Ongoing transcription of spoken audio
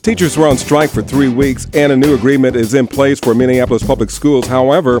Teachers were on strike for 3 weeks, and a new agreement is in place for Minneapolis public schools.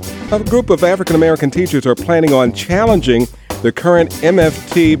 However, a group of African-American teachers are planning on challenging the current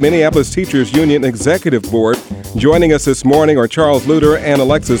MFT, Minneapolis Teachers Union Executive Board. Joining us this morning are Charles Luter and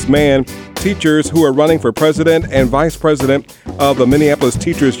Alexis Mann, teachers who are running for president and vice president of the Minneapolis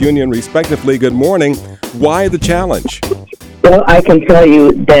Teachers Union, respectively. Good morning. Why the challenge? Well, I can tell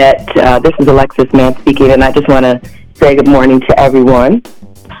you that this is Alexis Mann speaking, and I just want to say good morning to everyone.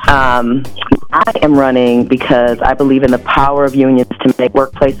 I am running because I believe in the power of unions to make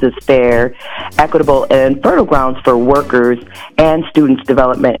workplaces fair, equitable, and fertile grounds for workers and students'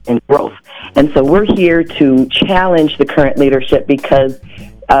 development and growth. And so we're here to challenge the current leadership because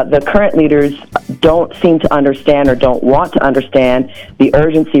the current leaders don't seem to understand or don't want to understand the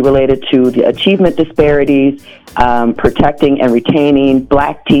urgency related to the achievement disparities, protecting and retaining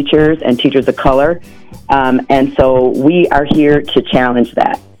Black teachers and teachers of color. And so we are here to challenge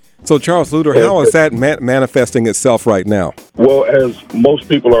that. So, Charles Luter, how is that manifesting itself right now? Well, as most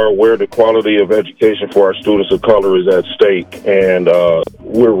people are aware, the quality of education for our students of color is at stake, and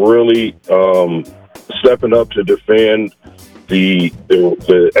we're really stepping up to defend the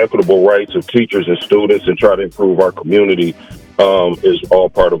equitable rights of teachers and students and try to improve our community is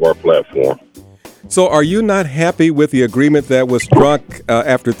all part of our platform. So are you not happy with the agreement that was struck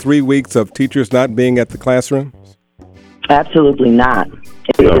after 3 weeks of teachers not being at the classroom? Absolutely not.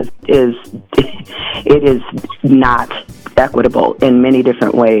 It is not equitable in many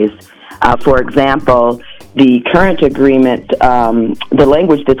different ways. For example, the current agreement, the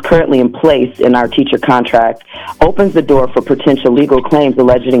language that's currently in place in our teacher contract opens the door for potential legal claims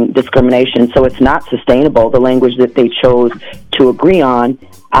alleging discrimination, so it's not sustainable, the language that they chose to agree on.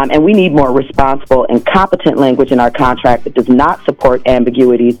 And we need more responsible and competent language in our contract that does not support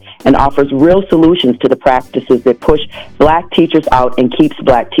ambiguities and offers real solutions to the practices that push Black teachers out and keeps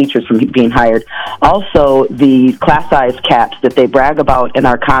Black teachers from being hired. Also, the class size caps that they brag about in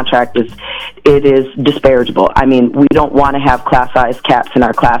our contract is disparageable. I mean, we don't want to have class size caps in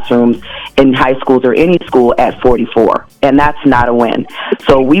our classrooms in high schools or any school at 44, and that's not a win.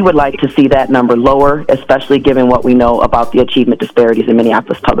 So we would like to see that number lower, especially given what we know about the achievement disparities in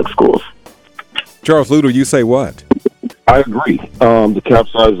Minneapolis public schools. Charles Luter, you say what? I agree. The cap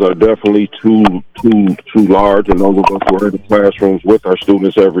sizes are definitely too large, and those of us who are in the classrooms with our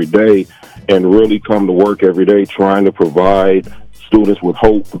students every day and really come to work every day trying to provide students with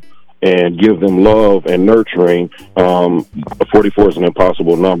hope and give them love and nurturing. 44 is an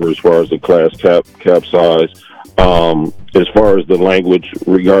impossible number as far as the class cap size. As far as the language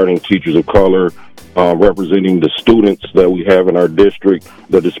regarding teachers of color, representing the students that we have in our district,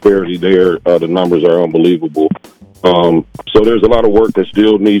 the disparity there, the numbers are unbelievable. So there's a lot of work that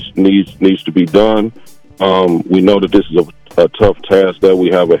still needs to be done. We know that this is a tough task that we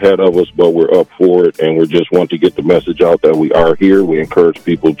have ahead of us, but we're up for it, and we just want to get the message out that we are here. We encourage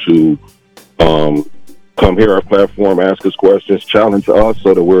people to come hear our platform, ask us questions, challenge us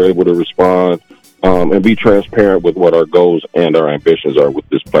so that we're able to respond and be transparent with what our goals and our ambitions are with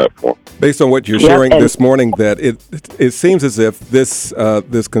this platform. Based on what you're sharing this morning, that it seems as if this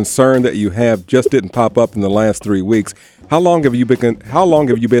concern that you have just didn't pop up in the last 3 weeks. How long have you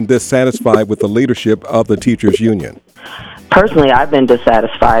been dissatisfied with the leadership of the teachers union? Personally, I've been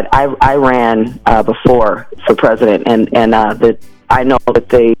dissatisfied. I ran before for president, and I know that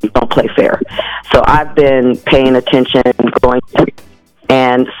they don't play fair. So I've been paying attention, going to.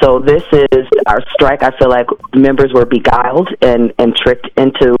 And so this is our strike. I feel like members were beguiled and tricked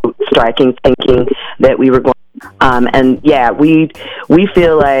into striking, thinking that we were going. We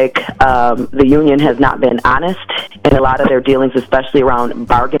feel like the union has not been honest in a lot of their dealings, especially around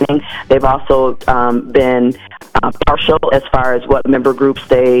bargaining. They've also been partial as far as what member groups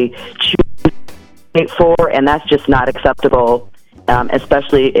they choose for, and that's just not acceptable.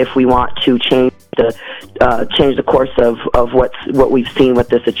 Especially if we want to change the course of what we've seen with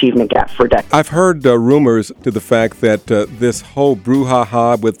this achievement gap for decades. I've heard rumors to the fact that this whole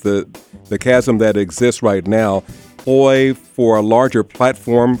brouhaha with the chasm that exists right now, ploy for a larger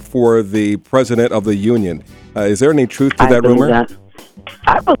platform for the president of the union. Is there any truth to that rumor?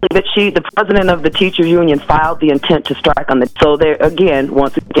 I believe that the president of the teachers union, filed the intent to strike on the. So there again,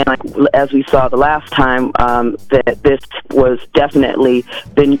 once again, like, as we saw the last time, that this was definitely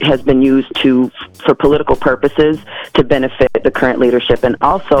has been used for political purposes to benefit the current leadership, and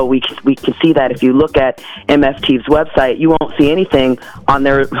also we can see that if you look at MFT's website, you won't see anything on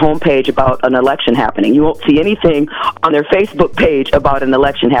their homepage about an election happening. You won't see anything on their Facebook page about an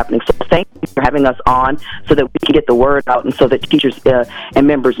election happening. So thank you for having us on, so that we can get the word out, and so that teachers and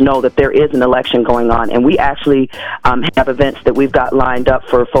members know that there is an election going on. And we actually have events that we've got lined up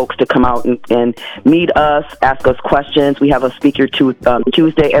for folks to come out and meet us, ask us questions. We have a speaker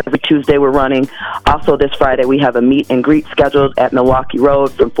Tuesday. Every Tuesday we're running. Also this Friday we have a meet and greet scheduled at Milwaukee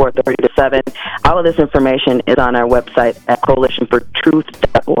Road from 4:30 to 7. All of this information is on our website at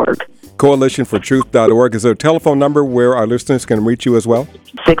coalitionfortruth.org. Coalitionfortruth.org. Is there a telephone number where our listeners can reach you as well?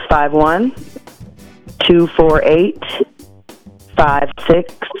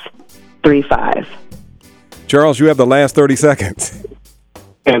 651-248-5635. Charles, you have the last 30 seconds.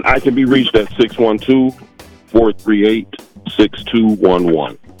 And I can be reached at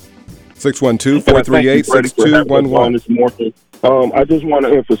 612-438-6211. 612-438-6211. I just want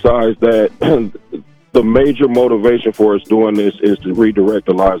to emphasize that the major motivation for us doing this is to redirect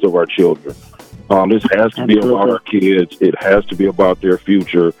the lives of our children. This has to be about our kids. It has to be about their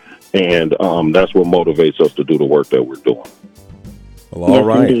future. And that's what motivates us to do the work that we're doing. Well, all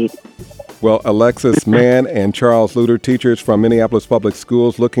right. Indeed. Well, Alexis Mann and Charles Luter, teachers from Minneapolis Public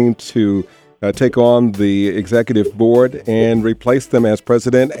Schools, looking to take on the executive board and replace them as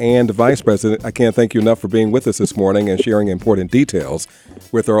president and vice president. I can't thank you enough for being with us this morning and sharing important details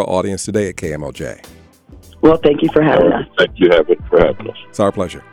with our audience today at KMOJ. Well, thank you for having us. Thank you for having us. It's our pleasure.